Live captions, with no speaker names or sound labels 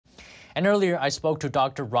And earlier, I spoke to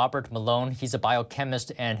Dr. Robert Malone. He's a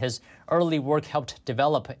biochemist, and his early work helped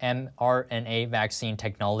develop mRNA vaccine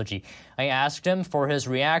technology. I asked him for his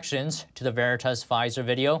reactions to the Veritas Pfizer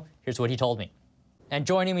video. Here's what he told me. And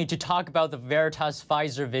joining me to talk about the Veritas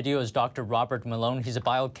Pfizer video is Dr. Robert Malone. He's a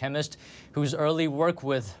biochemist whose early work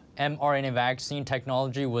with mRNA vaccine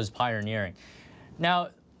technology was pioneering. Now,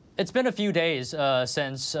 it's been a few days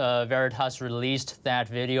since Veritas released that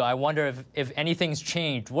video. I wonder if anything's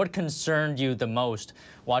changed. What concerned you the most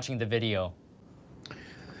watching the video?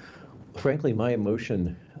 Frankly, my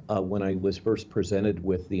emotion when I was first presented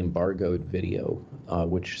with the embargoed video,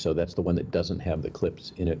 so that's the one that doesn't have the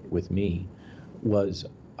clips in it with me, was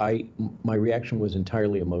my reaction was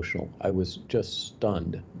entirely emotional. I was just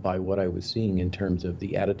stunned by what I was seeing in terms of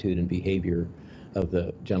the attitude and behavior of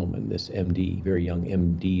the gentleman, this MD, very young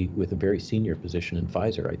MD with a very senior position in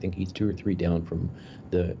Pfizer. I think he's 2 or 3 down from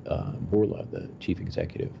the Bourla, the chief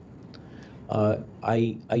executive.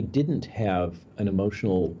 I didn't have an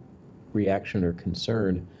emotional reaction or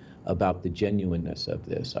concern about the genuineness of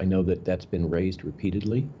this. I know that that's been raised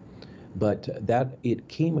repeatedly, but that it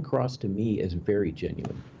came across to me as very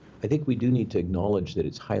genuine. I think we do need to acknowledge that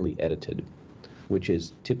it's highly edited, which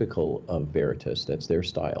is typical of Veritas. That's their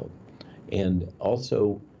style. And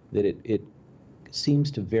also that it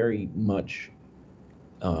seems to very much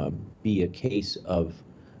be a case of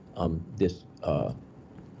of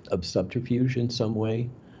subterfuge in some way.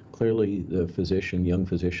 Clearly, the physician, young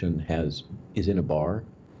physician, is in a bar.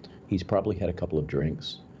 He's probably had a couple of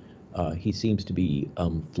drinks. He seems to be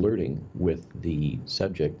flirting with the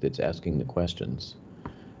subject that's asking the questions.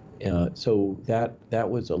 So that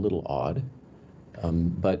was a little odd,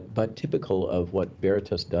 but typical of what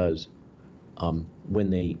Veritas does. When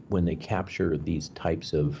they capture these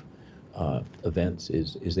types of events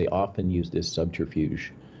is they often use this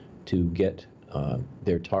subterfuge to get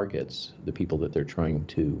their targets, the people that they're trying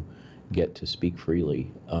to get to speak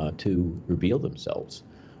freely, to reveal themselves.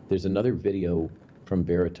 There's another video from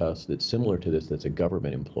Veritas that's similar to this, that's a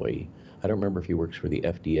government employee. I don't remember if he works for the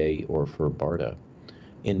FDA or for BARDA,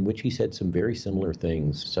 in which he said some very similar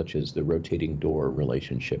things, such as the rotating door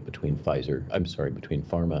relationship between between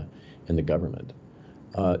pharma and the government.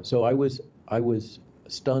 So I was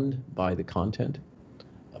stunned by the content,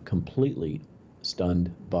 completely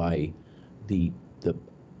stunned by the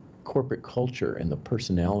corporate culture and the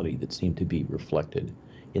personality that seemed to be reflected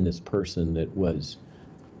in this person that was,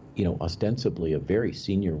 ostensibly a very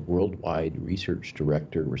senior worldwide research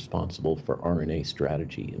director responsible for RNA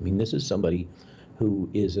strategy. I mean, this is somebody who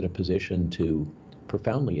is in a position to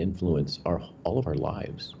profoundly influence all of our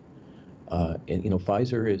lives. And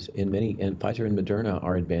Pfizer Pfizer and Moderna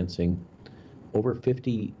are advancing over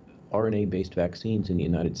 50 RNA-based vaccines in the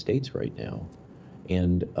United States right now,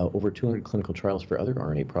 and over 200 clinical trials for other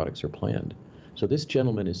RNA products are planned. So this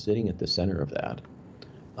gentleman is sitting at the center of that,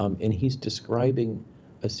 and he's describing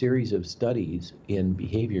a series of studies in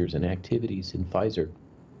behaviors and activities in Pfizer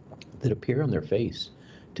that appear on their face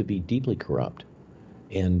to be deeply corrupt.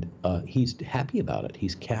 And he's happy about it.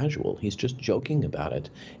 He's casual. He's just joking about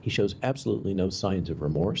it. He shows absolutely no signs of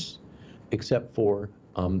remorse, except for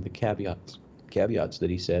the caveats that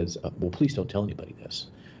he says, well, please don't tell anybody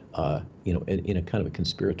this, in a kind of a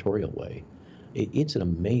conspiratorial way. It's an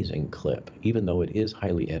amazing clip, even though it is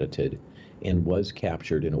highly edited and was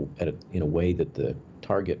captured in a way that the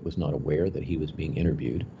target was not aware that he was being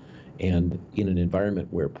interviewed, and in an environment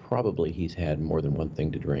where probably he's had more than one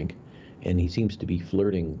thing to drink. And he seems to be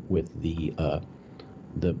flirting with the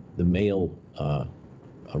male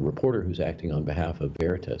reporter who's acting on behalf of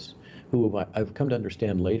Veritas, who I've come to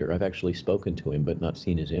understand later. I've actually spoken to him, but not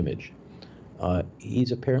seen his image.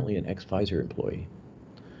 He's apparently an ex-Pfizer employee.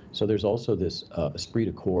 So there's also this esprit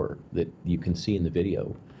de corps that you can see in the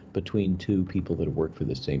video between 2 people that have worked for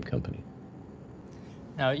the same company.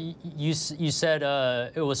 Now, you said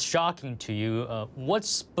it was shocking to you. What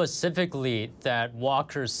specifically that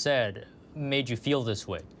Walker said made you feel this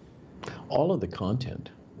way? All of the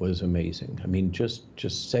content was amazing. I mean, just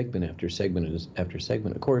segment after segment after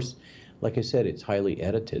segment. Of course, like I said, it's highly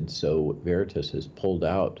edited, so Veritas has pulled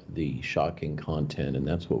out the shocking content, and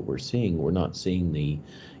that's what we're seeing. We're not seeing the,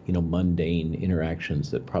 mundane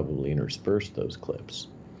interactions that probably intersperse those clips.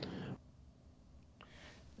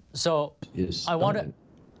 So I want to.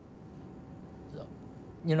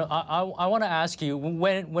 I want to ask you,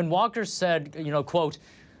 when Walker said, quote,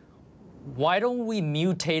 why don't we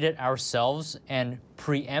mutate it ourselves and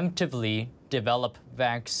preemptively develop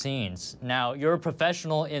vaccines? Now, you're a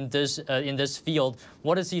professional in this field.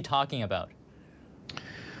 What is he talking about?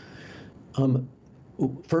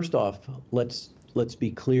 First off, let's let's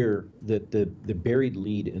be clear that the buried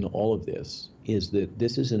lead in all of this is that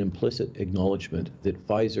this is an implicit acknowledgement that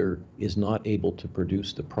Pfizer is not able to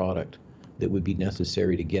produce the product that would be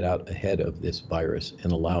necessary to get out ahead of this virus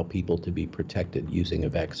and allow people to be protected using a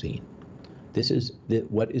vaccine. This is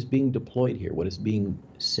what is being deployed here, what is being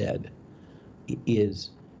said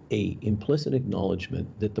is a implicit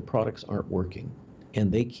acknowledgement that the products aren't working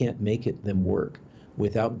and they can't make them work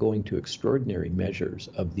without going to extraordinary measures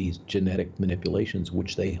of these genetic manipulations,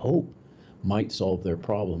 which they hope might solve their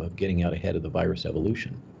problem of getting out ahead of the virus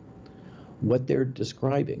evolution. What they're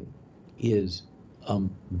describing is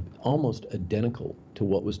almost identical to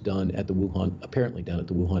what was done at the apparently done at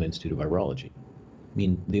the Wuhan Institute of Virology. I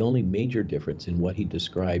mean, the only major difference in what he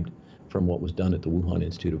described from what was done at the Wuhan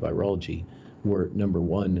Institute of Virology were, number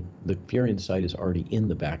one, the furin site is already in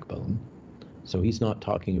the backbone. So he's not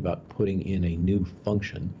talking about putting in a new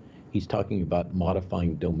function. He's talking about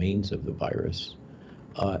modifying domains of the virus.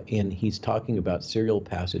 And he's talking about serial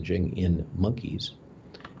passaging in monkeys,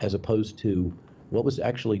 as opposed to what was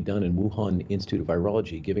actually done in Wuhan Institute of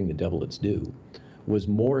Virology, giving the devil its due, was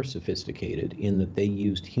more sophisticated in that they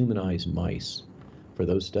used humanized mice for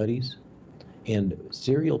those studies. And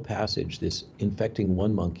serial passage, this infecting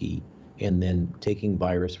one monkey and then taking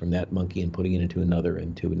virus from that monkey and putting it into another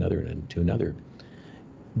and to another and to another,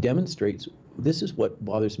 demonstrates, this is what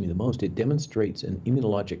bothers me the most, it demonstrates an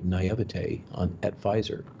immunologic naivete at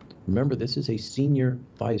Pfizer. Remember, this is a senior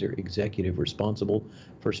Pfizer executive responsible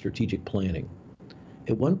for strategic planning.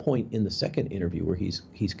 At one point in the second interview where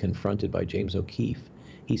he's confronted by James O'Keefe,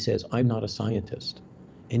 he says, "I'm not a scientist."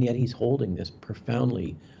 And yet he's holding this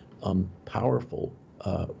profoundly powerful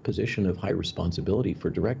position of high responsibility for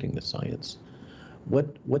directing the science.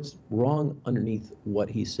 What's wrong underneath what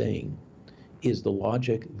he's saying is the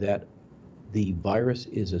logic that the virus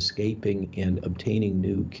is escaping and obtaining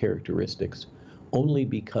new characteristics only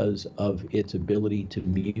because of its ability to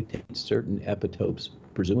mutate certain epitopes,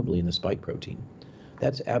 presumably in the spike protein.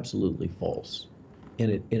 That's absolutely false. And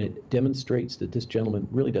it demonstrates that this gentleman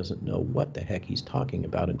really doesn't know what the heck he's talking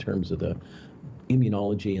about in terms of the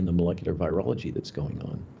immunology and the molecular virology that's going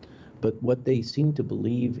on. But what they seem to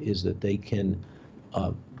believe is that they can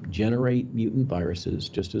generate mutant viruses,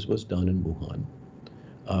 just as was done in Wuhan,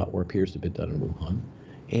 or appears to have been done in Wuhan,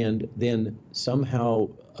 and then somehow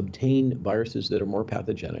obtain viruses that are more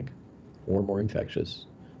pathogenic or more infectious,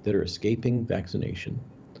 that are escaping vaccination.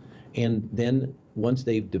 And then once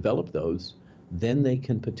they've developed those, then they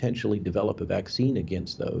can potentially develop a vaccine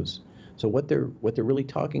against those. So what they're really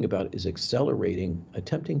talking about is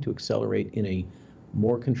attempting to accelerate in a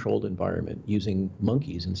more controlled environment using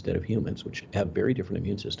monkeys instead of humans, which have very different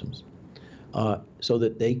immune systems, so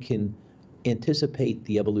that they can anticipate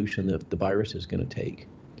the evolution that the virus is going to take.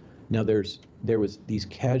 Now, there was these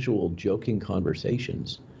casual joking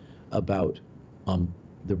conversations about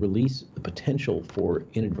the potential for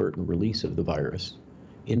inadvertent release of the virus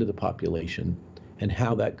into the population and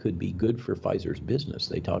how that could be good for Pfizer's business.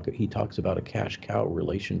 He talks about a cash cow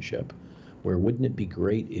relationship, where wouldn't it be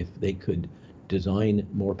great if they could design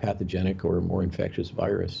more pathogenic or more infectious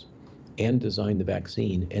virus and design the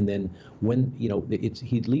vaccine, and then when,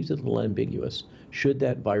 he leaves it a little ambiguous. Should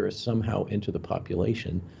that virus somehow enter the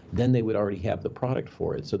population, then they would already have the product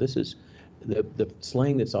for it. So this is the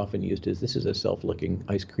slang that's often used is this is a self-licking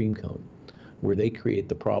ice cream cone, where they create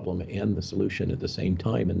the problem and the solution at the same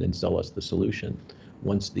time and then sell us the solution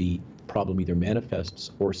once the problem either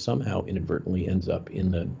manifests or somehow inadvertently ends up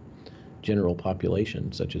in the general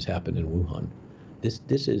population, such as happened in Wuhan.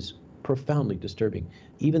 This is profoundly disturbing.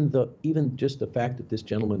 Even just the fact that this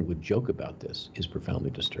gentleman would joke about this is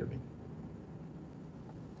profoundly disturbing.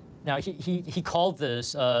 Now, he called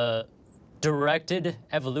this directed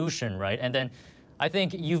evolution, right? And then I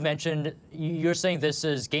think you've mentioned, you're saying this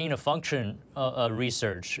is gain of function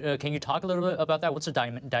research. Can you talk a little bit about that? What's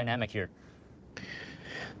the dynamic here?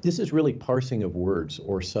 This is really parsing of words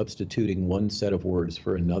or substituting one set of words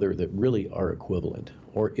for another that really are equivalent.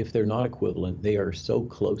 Or if they're not equivalent, they are so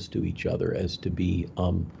close to each other as to be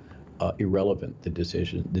irrelevant,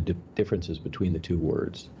 the differences between the two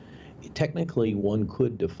words. Technically, one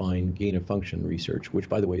could define gain of function research, which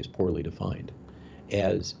by the way is poorly defined,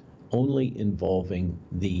 as only involving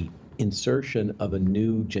the insertion of a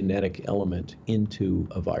new genetic element into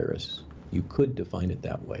a virus. You could define it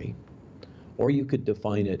that way. Or you could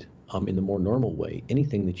define it in the more normal way.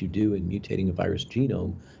 Anything that you do in mutating a virus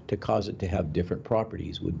genome to cause it to have different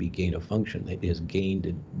properties would be gain of function. It has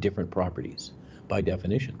gained different properties by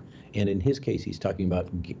definition. And in his case, he's talking about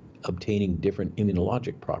obtaining different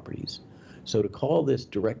immunologic properties. So to call this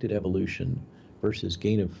directed evolution versus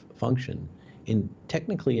gain of function,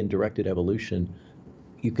 technically in directed evolution,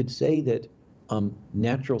 you could say that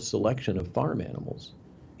natural selection of farm animals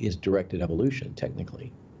is directed evolution,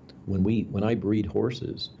 technically. When I breed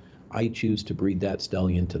horses, I choose to breed that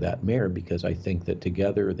stallion to that mare because I think that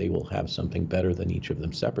together they will have something better than each of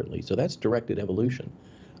them separately. So that's directed evolution.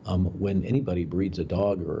 When anybody breeds a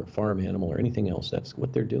dog or a farm animal or anything else, that's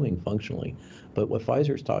what they're doing functionally. But what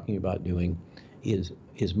Pfizer's talking about doing is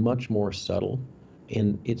much more subtle,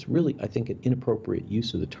 and it's really, I think, an inappropriate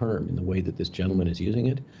use of the term in the way that this gentleman is using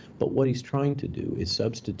it. But what he's trying to do is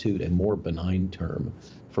substitute a more benign term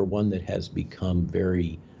for one that has become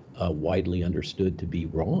very widely understood to be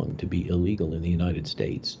wrong, to be illegal in the United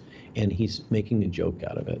States, and he's making a joke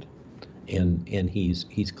out of it. And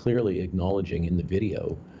he's clearly acknowledging in the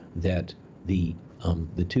video that the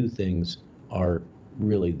two things are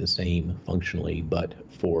really the same functionally, but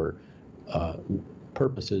for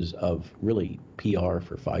purposes of really PR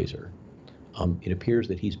for Pfizer. It appears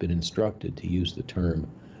that he's been instructed to use the term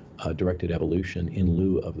directed evolution in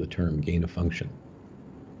lieu of the term gain of function.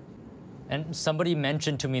 And somebody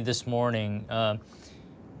mentioned to me this morning,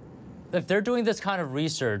 if they're doing this kind of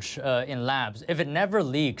research in labs, if it never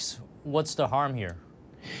leaks, what's the harm here?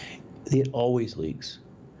 It always leaks.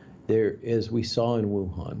 There, as we saw in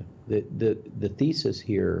Wuhan, the thesis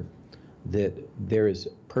here that there is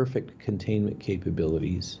perfect containment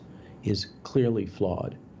capabilities is clearly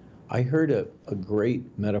flawed. I heard a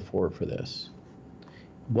great metaphor for this.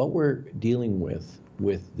 What we're dealing with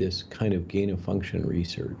this kind of gain of function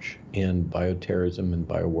research and bioterrorism and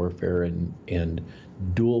biowarfare and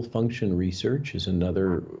dual function research is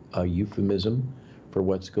another euphemism for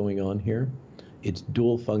what's going on here. It's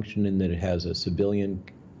dual function in that it has a civilian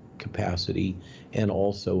capacity and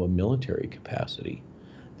also a military capacity.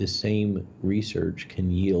 The same research can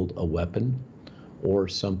yield a weapon or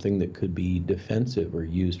something that could be defensive or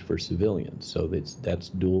used for civilians. So that's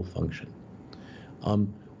dual function.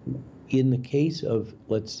 In the case of,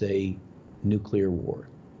 let's say, nuclear war,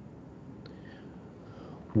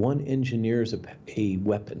 one engineers a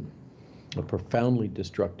weapon, a profoundly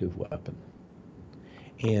destructive weapon,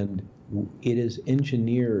 and it is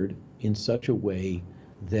engineered in such a way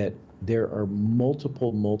that there are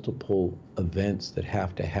multiple events that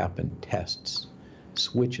have to happen, tests,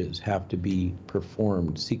 switches have to be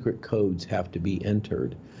performed, secret codes have to be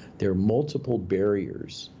entered. There are multiple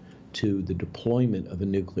barriers to the deployment of a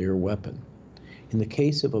nuclear weapon. In the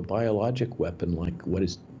case of a biologic weapon, like what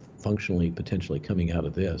is functionally potentially coming out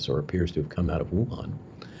of this, or appears to have come out of Wuhan,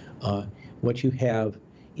 what you have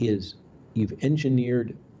is you've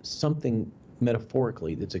engineered something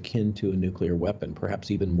metaphorically that's akin to a nuclear weapon,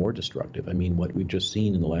 perhaps even more destructive. I mean, what we've just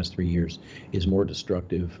seen in the last 3 years is more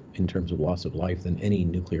destructive in terms of loss of life than any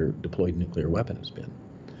deployed nuclear weapon has been.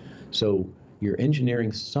 So you're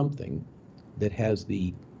engineering something that has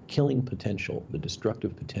the killing potential, the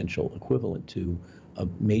destructive potential equivalent to a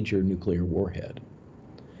major nuclear warhead.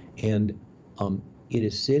 And it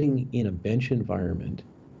is sitting in a bench environment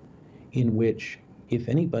in which if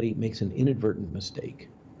anybody makes an inadvertent mistake,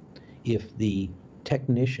 if the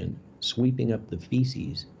technician sweeping up the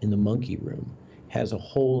feces in the monkey room has a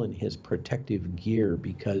hole in his protective gear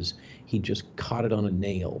because he just caught it on a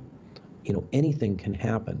nail, anything can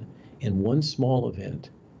happen. And one small event,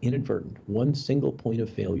 inadvertent, one single point of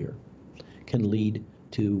failure can lead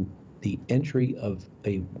to the entry of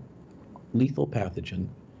a lethal pathogen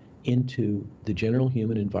into the general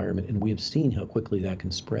human environment, and we have seen how quickly that can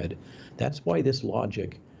spread. That's why this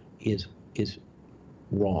logic is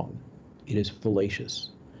wrong. It is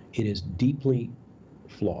fallacious. It is deeply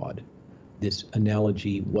flawed. This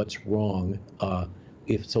analogy, what's wrong,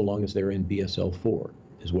 if so long as they're in BSL-4,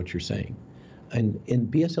 is what you're saying. And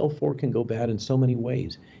BSL-4 can go bad in so many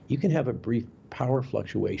ways. You can have a brief power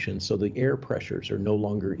fluctuation so the air pressures are no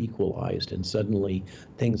longer equalized, and suddenly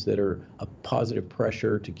things that are a positive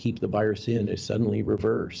pressure to keep the virus in is suddenly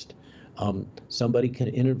reversed. Somebody can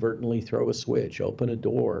inadvertently throw a switch, open a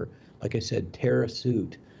door, like I said, tear a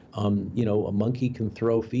suit. A monkey can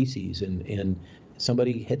throw feces and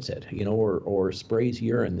somebody hits it, or sprays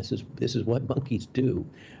urine. This is what monkeys do,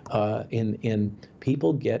 and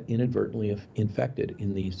people get inadvertently infected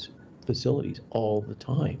in these facilities all the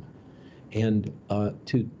time. And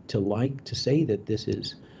to say that this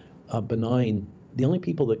is benign, the only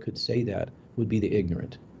people that could say that would be the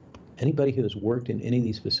ignorant. Anybody who has worked in any of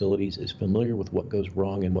these facilities is familiar with what goes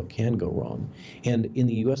wrong and what can go wrong. And in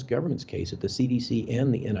the U.S. government's case, the CDC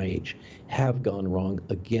and the NIH have gone wrong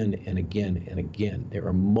again and again and again. There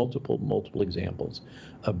are multiple examples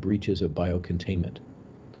of breaches of biocontainment.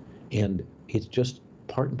 And it's just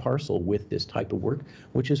part and parcel with this type of work,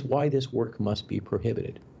 which is why this work must be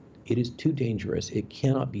prohibited. It is too dangerous. It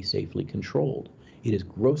cannot be safely controlled. It is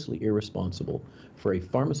grossly irresponsible for a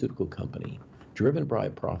pharmaceutical company driven by a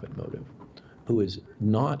profit motive, who is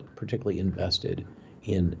not particularly invested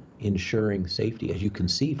in ensuring safety, as you can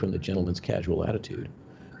see from the gentleman's casual attitude,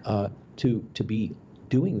 to be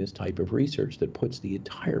doing this type of research that puts the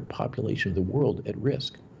entire population of the world at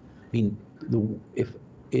risk. I mean,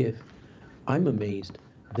 if I'm amazed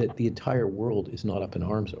that the entire world is not up in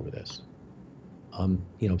arms over this.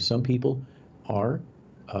 Some people are,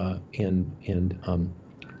 and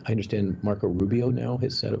I understand Marco Rubio now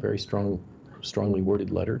has sent a very strongly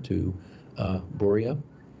worded letter to Boria,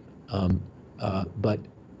 but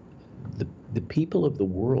the people of the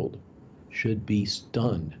world should be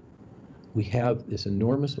stunned. We have this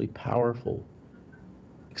enormously powerful,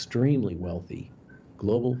 extremely wealthy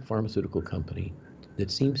global pharmaceutical company that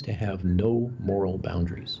seems to have no moral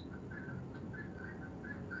boundaries.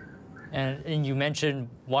 And you mentioned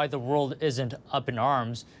why the world isn't up in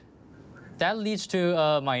arms. That leads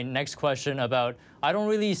to my next question about, I don't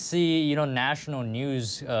really see, national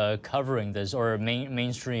news covering this, or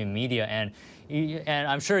mainstream media, and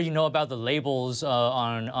I'm sure you know about the labels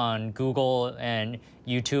on Google and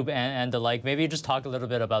YouTube and the like. Maybe just talk a little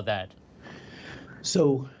bit about that.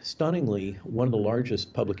 So, stunningly, one of the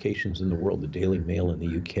largest publications in the world, the Daily Mail in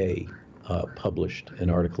the UK, published an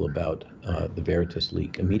article about the Veritas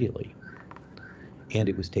leak immediately, and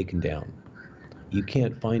it was taken down. You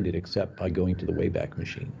can't find it except by going to the Wayback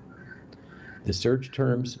Machine. The search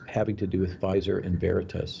terms having to do with Pfizer and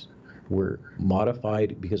Veritas were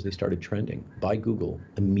modified because they started trending by Google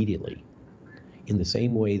immediately, in the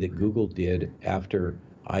same way that Google did after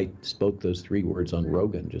I spoke those 3 words on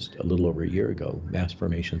Rogan just a little over a year ago, mass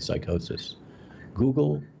formation psychosis.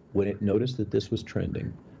 Google, when it noticed that this was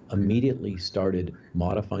trending, immediately started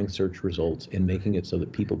modifying search results and making it so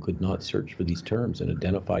that people could not search for these terms and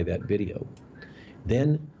identify that video.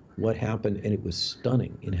 Then what happened, and it was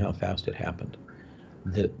stunning in how fast it happened,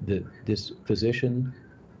 this physician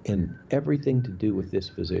and everything to do with this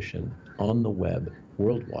physician on the web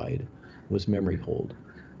worldwide was memory hold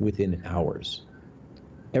within hours.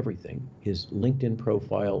 Everything, his LinkedIn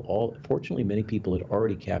profile, fortunately many people had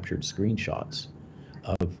already captured screenshots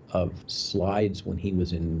of slides when he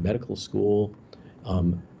was in medical school.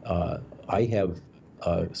 I have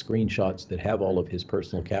screenshots that have all of his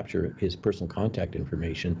personal contact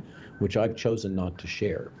information, which I've chosen not to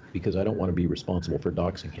share because I don't want to be responsible for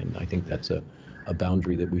doxing him. I think that's a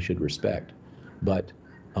boundary that we should respect. But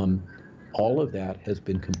all of that has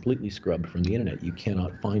been completely scrubbed from the internet. You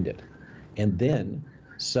cannot find it. And then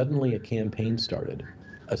suddenly a campaign started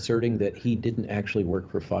asserting that he didn't actually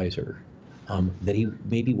work for Pfizer, that he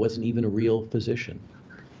maybe wasn't even a real physician.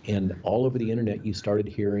 And all over the internet, you started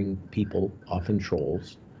hearing people, often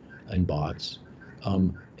trolls and bots,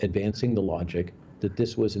 advancing the logic that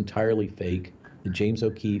this was entirely fake, that James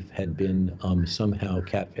O'Keefe had been somehow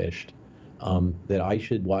catfished, that I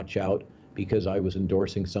should watch out because I was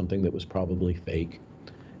endorsing something that was probably fake.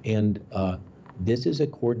 And this is a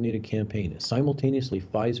coordinated campaign. Simultaneously,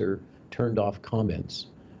 Pfizer turned off comments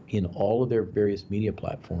in all of their various media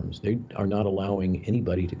platforms. They are not allowing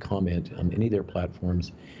anybody to comment on any of their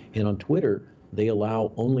platforms. And on Twitter, they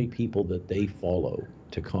allow only people that they follow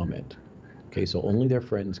to comment. Okay, so only their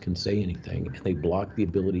friends can say anything, and they block the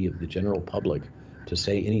ability of the general public to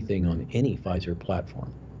say anything on any Pfizer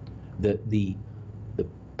platform. The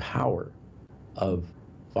power of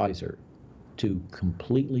Pfizer to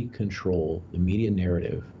completely control the media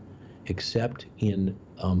narrative, except in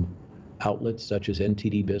outlets such as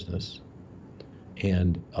NTD Business,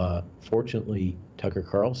 and fortunately Tucker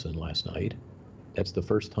Carlson last night. That's the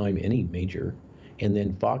first time any major. And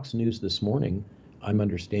then Fox News this morning, I'm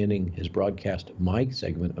understanding, has broadcast my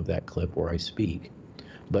segment of that clip where I speak,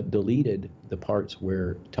 but deleted the parts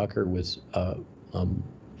where Tucker was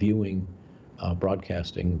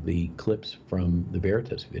broadcasting the clips from the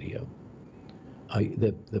Veritas video.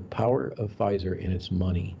 The power of Pfizer and its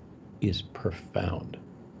money is profound.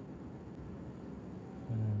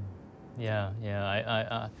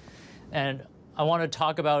 And I want to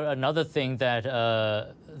talk about another thing that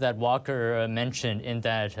that Walker mentioned in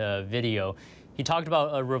that video. He talked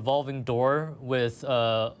about a revolving door with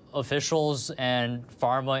officials and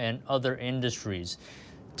pharma and other industries.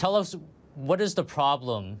 Tell us, what is the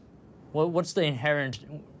problem? What's the inherent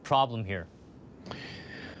problem here?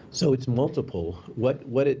 So it's multiple.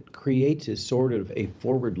 What it creates is sort of a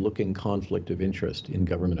forward-looking conflict of interest in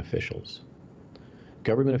government officials.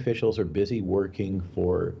 Government officials are busy working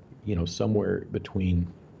for, somewhere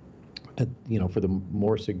between, for the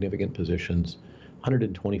more significant positions,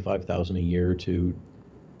 $125,000 a year to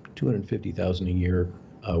 $250,000 a year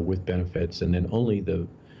with benefits, and then only the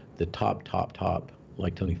the top,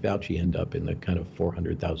 like Tony Fauci, end up in the kind of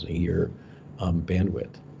 400,000 a year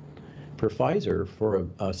bandwidth. For Pfizer, for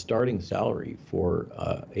a starting salary for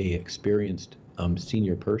a experienced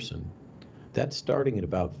senior person, that's starting at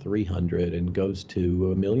about 300 and goes to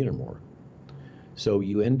 $1 million or more. So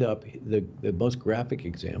you end up, the most graphic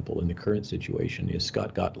example in the current situation is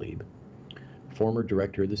Scott Gottlieb, former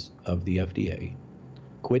director of the FDA,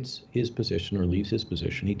 quits his position or leaves his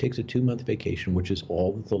position. He takes a 2-month vacation, which is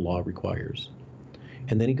all that the law requires.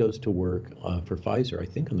 And then he goes to work for Pfizer, I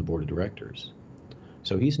think on the board of directors.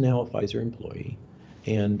 So he's now a Pfizer employee.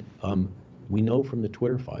 And we know from the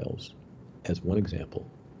Twitter files, as one example,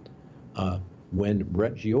 when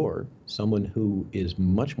Brett Gior, someone who is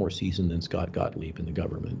much more seasoned than Scott Gottlieb in the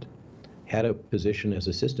government, had a position as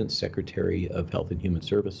Assistant Secretary of Health and Human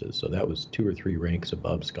Services, so that was 2 or 3 ranks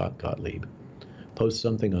above Scott Gottlieb, posts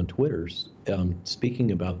something on Twitter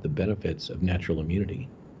speaking about the benefits of natural immunity.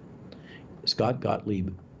 Scott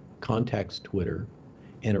Gottlieb contacts Twitter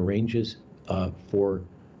and arranges for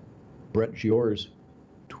Brett Gior's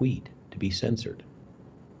tweet to be censored.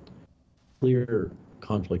 Clear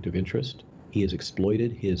conflict of interest. He has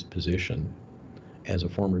exploited his position as a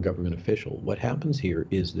former government official. What happens here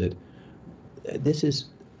is that this is,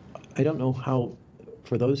 I don't know how,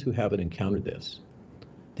 for those who haven't encountered this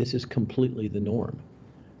is completely the norm.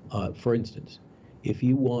 For instance, if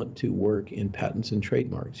you want to work in patents and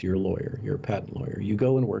trademarks, you're a lawyer, you're a patent lawyer, you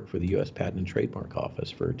go and work for the U.S. Patent and Trademark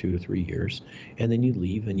Office for 2 to 3 years, and then you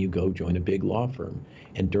leave and you go join a big law firm.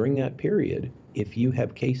 And during that period, if you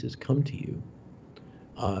have cases come to you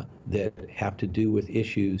that have to do with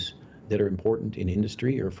issues that are important in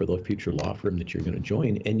industry or for the future law firm that you're going to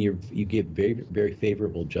join, and you give very, very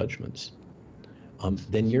favorable judgments,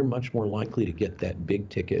 then you're much more likely to get that big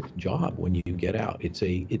ticket job when you get out. It's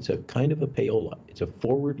a kind of a payola. It's a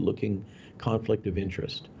forward-looking conflict of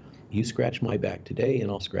interest. You scratch my back today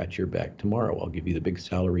and I'll scratch your back tomorrow. I'll give you the big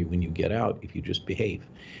salary when you get out if you just behave.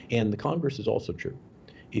 And the converse is also true.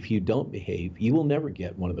 If you don't behave, you will never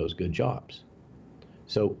get one of those good jobs.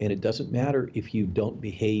 So, and it doesn't matter if you don't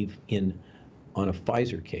behave on a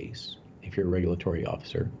Pfizer case, if you're a regulatory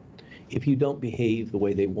officer. If you don't behave the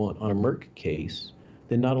way they want on a Merck case,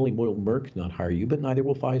 then not only will Merck not hire you, but neither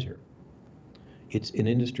will Pfizer. It's an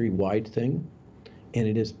industry-wide thing, and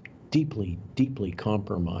it is deeply, deeply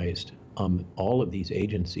compromised all of these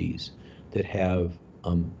agencies that have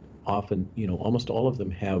often, almost all of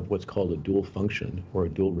them have what's called a dual function or a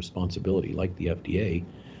dual responsibility, like the FDA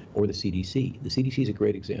or the CDC. The CDC is a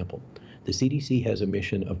great example. The CDC has a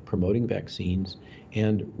mission of promoting vaccines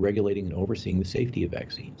and regulating and overseeing the safety of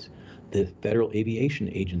vaccines. The Federal Aviation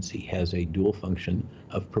Agency has a dual function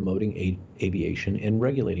of promoting aviation and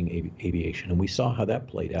regulating aviation, and we saw how that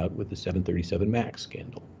played out with the 737 MAX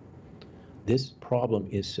scandal. This problem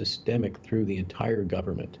is systemic through the entire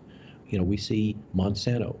government. We see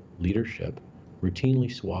Monsanto leadership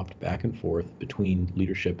routinely swapped back and forth between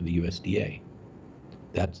leadership of the USDA.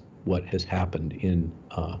 That's what has happened in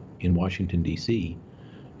Washington, D.C.,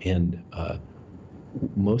 and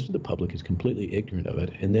most of the public is completely ignorant of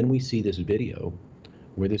it. And then we see this video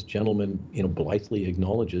where this gentleman, blithely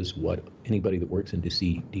acknowledges what anybody that works in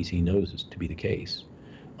D.C. knows is to be the case,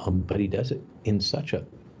 but he does it in such a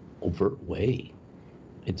overt way.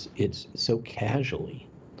 It's so casually,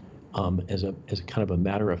 as a kind of a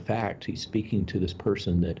matter of fact. He's speaking to this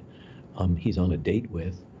person that he's on a date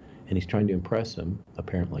with, and he's trying to impress him,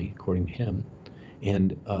 apparently, according to him.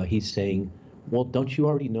 And he's saying, well, don't you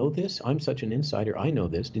already know this? I'm such an insider. I know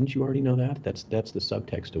this. Didn't you already know that? That's the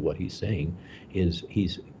subtext of what he's saying, is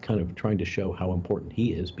he's kind of trying to show how important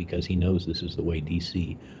he is because he knows this is the way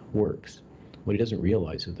DC works. What he doesn't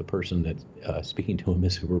realize is the person that's speaking to him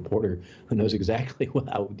is a reporter who knows exactly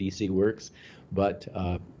how DC works, but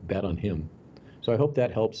bet on him. So I hope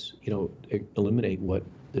that helps, eliminate what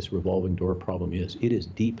this revolving door problem is. It is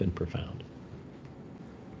deep and profound.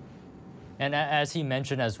 And as he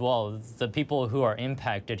mentioned as well, the people who are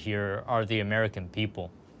impacted here are the American people.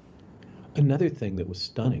 Another thing that was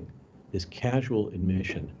stunning, this casual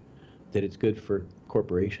admission that it's good for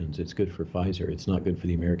corporations, it's good for Pfizer, it's not good for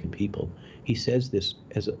the American people. He says this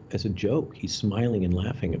as a joke. He's smiling and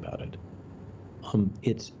laughing about it.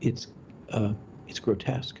 It's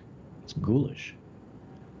grotesque. It's ghoulish.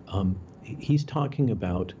 He's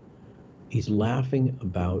laughing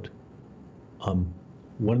about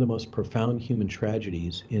one of the most profound human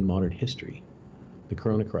tragedies in modern history, the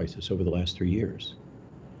corona crisis over the last 3 years.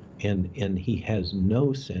 And he has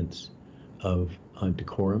no sense of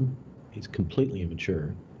decorum. He's completely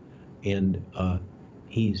immature. And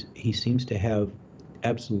he seems to have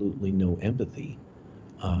absolutely no empathy.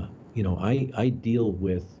 I deal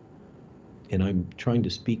with and I'm trying to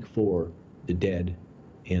speak for the dead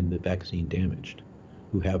and the vaccine damaged,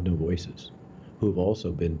 who have no voices, who have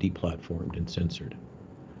also been deplatformed and censored.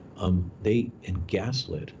 And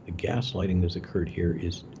gaslit. The gaslighting that's occurred here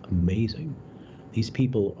is amazing. These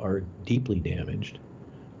people are deeply damaged,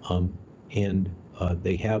 and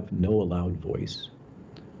they have no allowed voice,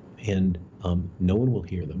 and no one will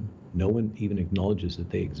hear them. No one even acknowledges that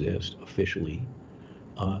they exist officially.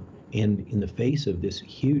 And in the face of this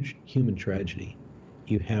huge human tragedy,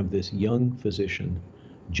 you have this young physician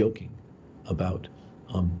joking about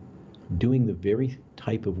doing the very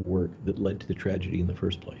type of work that led to the tragedy in the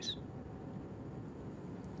first place.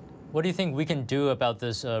 What do you think we can do about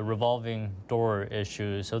this revolving door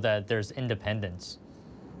issue so that there's independence?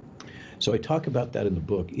 So I talk about that in the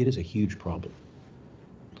book. It is a huge problem.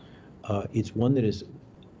 It's one that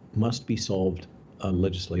must be solved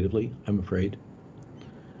legislatively, I'm afraid.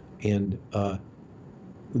 And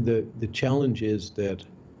the challenge is that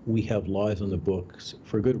we have laws on the books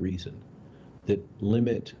for good reason that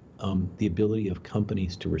limit the ability of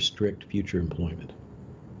companies to restrict future employment.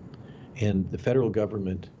 And the federal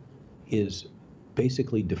government is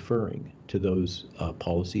basically deferring to those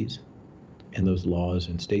policies and those laws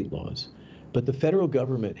and state laws. But the federal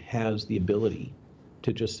government has the ability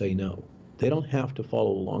to just say no. They don't have to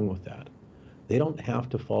follow along with that. They don't have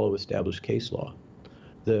to follow established case law.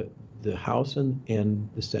 The House and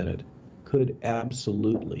the Senate could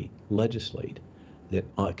absolutely legislate that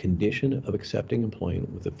on a condition of accepting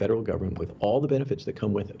employment with the federal government with all the benefits that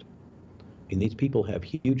come with it. And these people have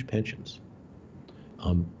huge pensions.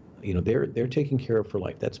 They're taken care of for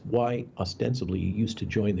life. That's why ostensibly you used to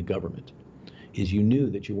join the government, is you knew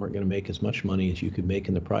that you weren't going to make as much money as you could make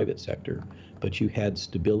in the private sector, but you had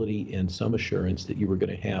stability and some assurance that you were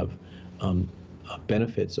going to have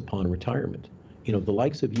benefits upon retirement. The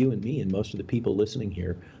likes of you and me and most of the people listening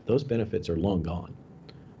here, those benefits are long gone.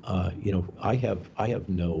 I have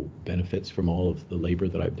no benefits from all of the labor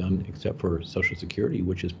that I've done except for Social Security,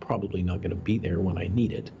 which is probably not going to be there when I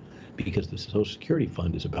need it because the Social Security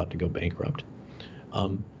fund is about to go bankrupt.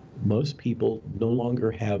 Most people no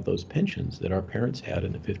longer have those pensions that our parents had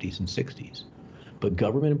in the 50s and 60s, but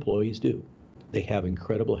government employees do. They have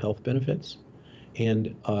incredible health benefits,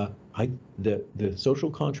 and the social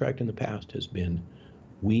contract in the past has been,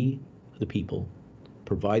 we, the people,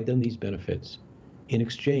 provide them these benefits. In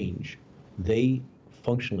exchange, they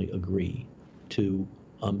functionally agree to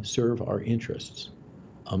serve our interests,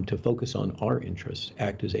 to focus on our interests,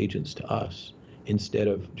 act as agents to us, instead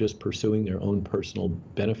of just pursuing their own personal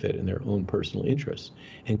benefit and their own personal interests.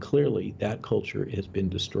 And clearly, that culture has been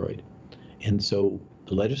destroyed. And so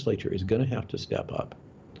the legislature is going to have to step up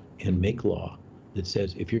and make law that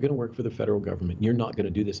says, if you're going to work for the federal government, you're not going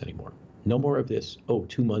to do this anymore. No more of this,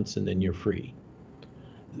 2 months and then you're free.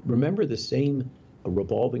 Remember the same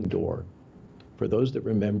revolving door. For those that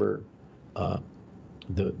remember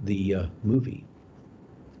the movie,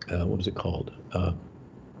 what was it called?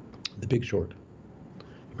 The Big Short.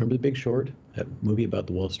 Remember The Big Short? That movie about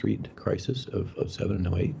the Wall Street crisis of 07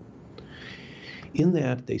 and 08? In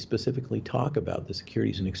that, they specifically talk about the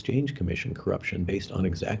Securities and Exchange Commission corruption based on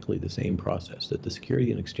exactly the same process, that the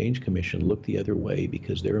Securities and Exchange Commission looked the other way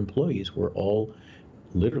because their employees were all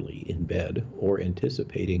literally in bed or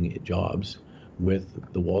anticipating jobs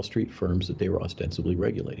with the Wall Street firms that they were ostensibly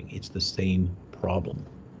regulating. It's the same problem.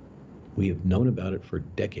 We have known about it for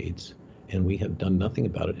decades, and we have done nothing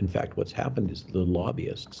about it. In fact, what's happened is the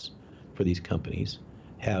lobbyists for these companies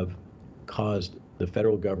have caused the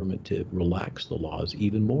federal government to relax the laws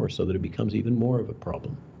even more so that it becomes even more of a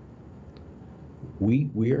problem. We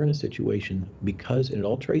are in a situation because, and it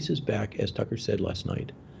all traces back, as Tucker said last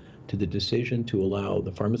night, to the decision to allow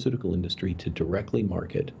the pharmaceutical industry to directly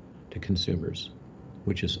market to consumers,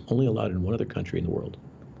 which is only allowed in one other country in the world.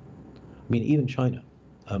 I mean, even China.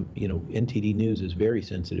 NTD News is very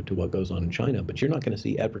sensitive to what goes on in China, but you're not going to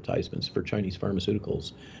see advertisements for Chinese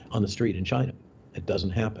pharmaceuticals on the street in China. It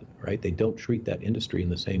doesn't happen, right? They don't treat that industry in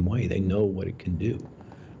the same way. They know what it can do.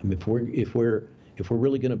 I mean, if we're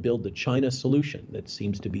really going to build the China solution that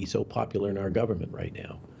seems to be so popular in our government right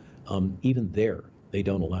now, even there they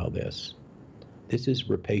don't allow this. This is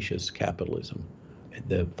rapacious capitalism.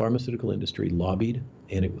 The pharmaceutical industry lobbied,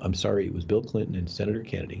 and it was Bill Clinton and Senator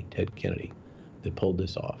Kennedy, Ted Kennedy, that pulled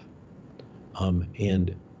this off.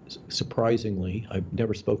 And surprisingly, I've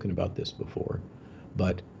never spoken about this before,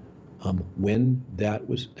 but when that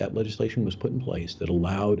legislation was put in place that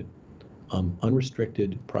allowed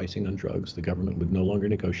unrestricted pricing on drugs, the government would no longer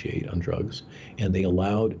negotiate on drugs, and they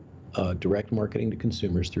allowed direct marketing to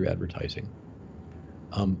consumers through advertising.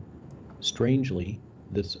 Strangely,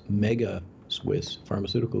 this mega Swiss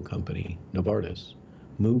pharmaceutical company, Novartis,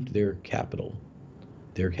 moved their capital,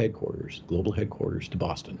 their headquarters, global headquarters, to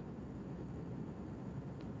Boston.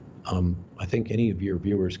 I think any of your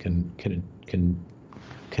viewers can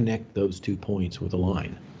connect those 2 points with a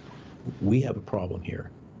line. We have a problem here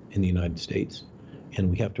in the United States, and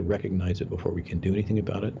we have to recognize it before we can do anything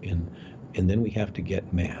about it, and then we have to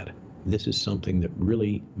get mad. This is something that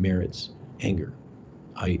really merits anger.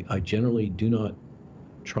 I generally do not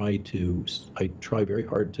I try very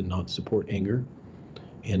hard to not support anger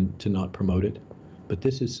and to not promote it, but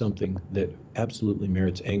this is something that absolutely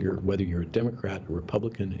merits anger, whether you're a Democrat, a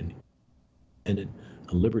Republican, a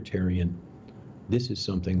libertarian. This is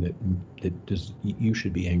something that you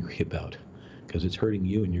should be angry about, because it's hurting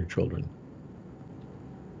you and your children.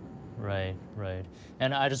 Right, right.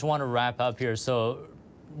 And I just want to wrap up here. So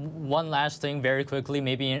one last thing very quickly,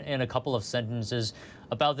 maybe in a couple of sentences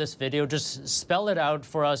about this video. Just spell it out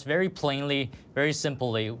for us very plainly, very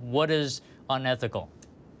simply. What is unethical?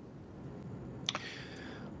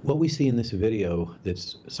 What we see in this video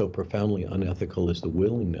that's so profoundly unethical is the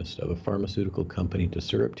willingness of a pharmaceutical company to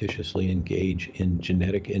surreptitiously engage in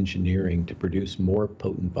genetic engineering to produce more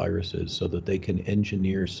potent viruses so that they can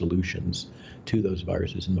engineer solutions to those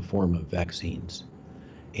viruses in the form of vaccines,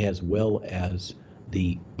 as well as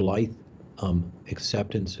the blithe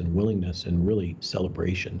acceptance and willingness and really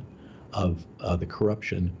celebration of the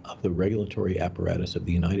corruption of the regulatory apparatus of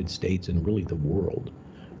the United States and really the world.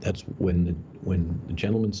 That's when the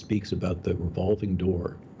gentleman speaks about the revolving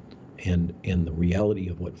door and the reality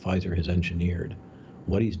of what Pfizer has engineered.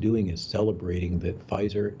 What he's doing is celebrating that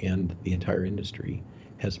Pfizer and the entire industry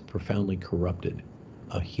has profoundly corrupted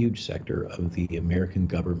a huge sector of the American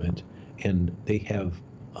government, and they have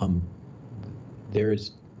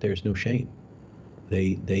there's no shame.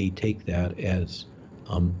 They take that as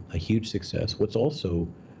a huge success. What's also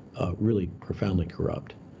really profoundly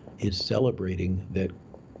corrupt is celebrating that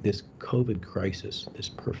this COVID crisis, this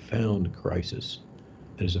profound crisis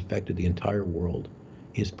that has affected the entire world,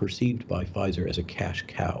 is perceived by Pfizer as a cash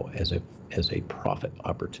cow, as a profit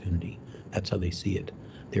opportunity. That's how they see it.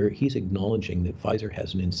 He's acknowledging that Pfizer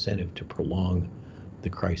has an incentive to prolong the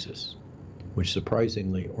crisis, which,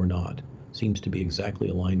 surprisingly or not, seems to be exactly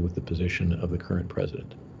aligned with the position of the current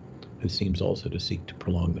president, who seems also to seek to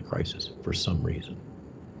prolong the crisis for some reason.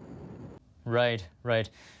 Right, right.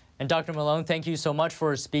 And Dr. Malone, thank you so much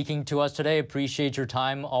for speaking to us today. Appreciate your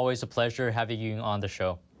time. Always a pleasure having you on the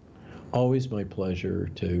show. Always my pleasure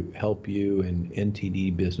to help you and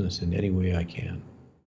NTD business in any way I can.